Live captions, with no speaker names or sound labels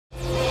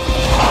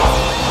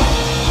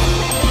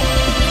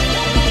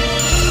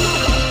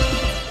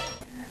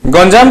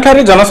गंजाम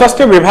ठारे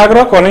जनस्वास्थ्य विभाग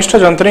कनिष्ठ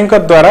जंत्री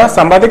द्वारा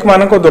सांबादिक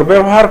मानक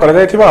दुर्व्यवहार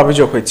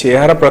अभियोग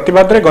यार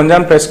प्रतिवाद में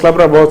गंजाम प्रेस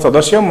क्लब बहुत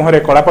सदस्य मुहरे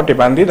कलापट्टी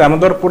बांधी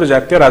दामोदरपुर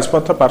जातीय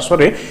राजपथ पार्श्व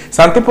में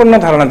शांतिपूर्ण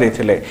धारणा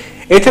देते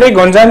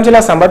गंजाम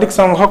जिला सांबादिक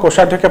संघ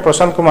कोषाध्यक्ष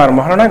प्रशांत कुमार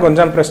महाराणा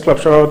गंजाम प्रेस क्लब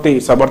सभापति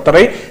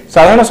सबरतराई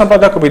साधारण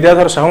संपादक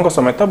विद्याधर साहू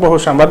समेत बहु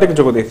सांबादिक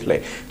जोग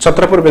देते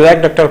छत्रपुर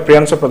विधायक डॉ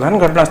प्रियांशु प्रधान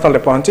घटनास्थल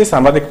में पहुंची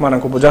सांबादिक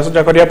मानक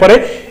बुझासुझा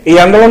करने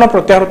आंदोलन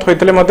प्रत्याहृत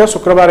होते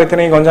शुक्रवार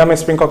गंजाम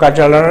एसपी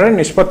कार्यालय में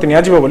निष्पत्ति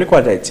नियाजिबो बोली कहा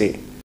जायछि।